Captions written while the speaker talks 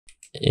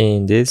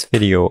In this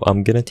video,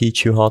 I'm gonna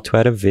teach you how to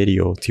add a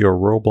video to your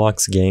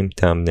Roblox game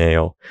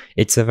thumbnail.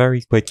 It's a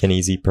very quick and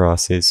easy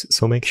process,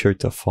 so make sure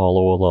to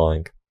follow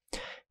along.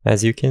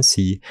 As you can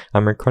see,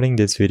 I'm recording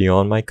this video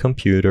on my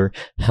computer.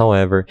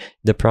 However,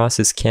 the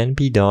process can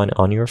be done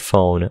on your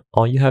phone.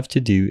 All you have to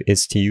do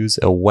is to use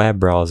a web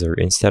browser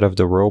instead of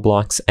the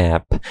Roblox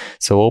app.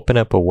 So open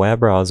up a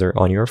web browser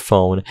on your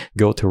phone,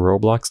 go to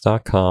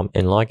roblox.com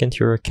and log into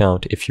your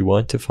account if you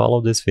want to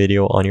follow this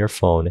video on your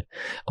phone.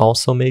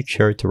 Also make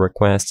sure to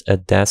request a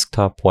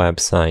desktop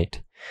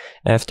website.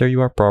 After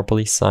you are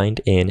properly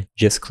signed in,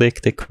 just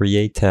click the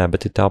Create tab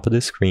at the top of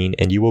the screen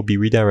and you will be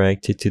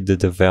redirected to the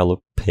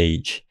Develop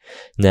page.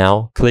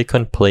 Now, click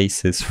on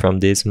Places from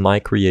this My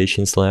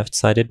Creations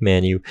left-sided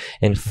menu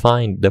and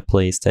find the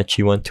place that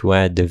you want to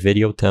add the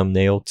video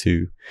thumbnail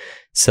to.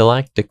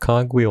 Select the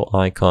cogwheel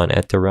icon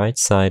at the right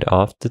side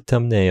of the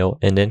thumbnail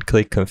and then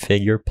click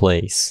Configure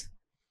Place.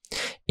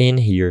 In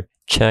here,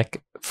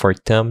 check for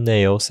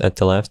thumbnails at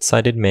the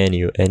left-sided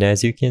menu, and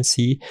as you can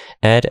see,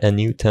 add a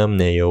new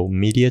thumbnail.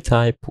 Media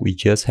type, we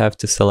just have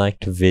to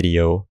select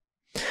video.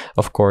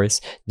 Of course,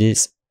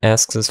 this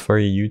asks us for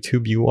a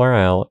YouTube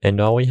URL,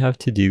 and all we have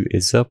to do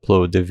is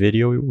upload the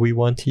video we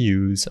want to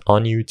use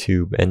on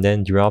YouTube and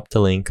then drop the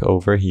link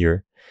over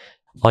here.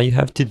 All you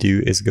have to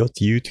do is go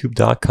to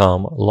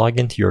youtube.com, log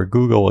into your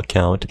Google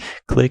account,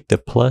 click the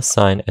plus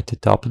sign at the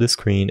top of the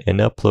screen and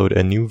upload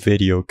a new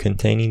video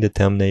containing the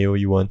thumbnail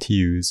you want to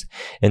use,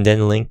 and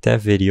then link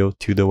that video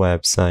to the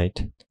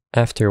website.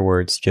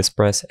 Afterwards, just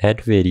press Add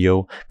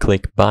Video,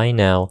 click Buy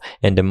Now,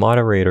 and the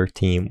moderator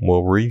team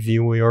will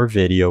review your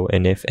video,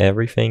 and if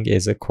everything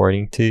is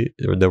according to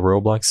the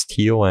Roblox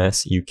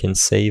TOS, you can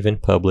save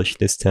and publish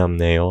this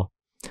thumbnail.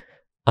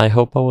 I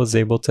hope I was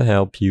able to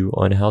help you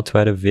on how to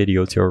add a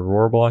video to your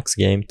Roblox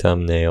game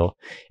thumbnail.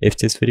 If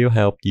this video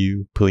helped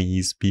you,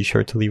 please be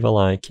sure to leave a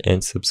like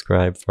and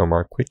subscribe for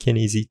more quick and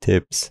easy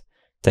tips.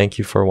 Thank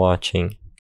you for watching.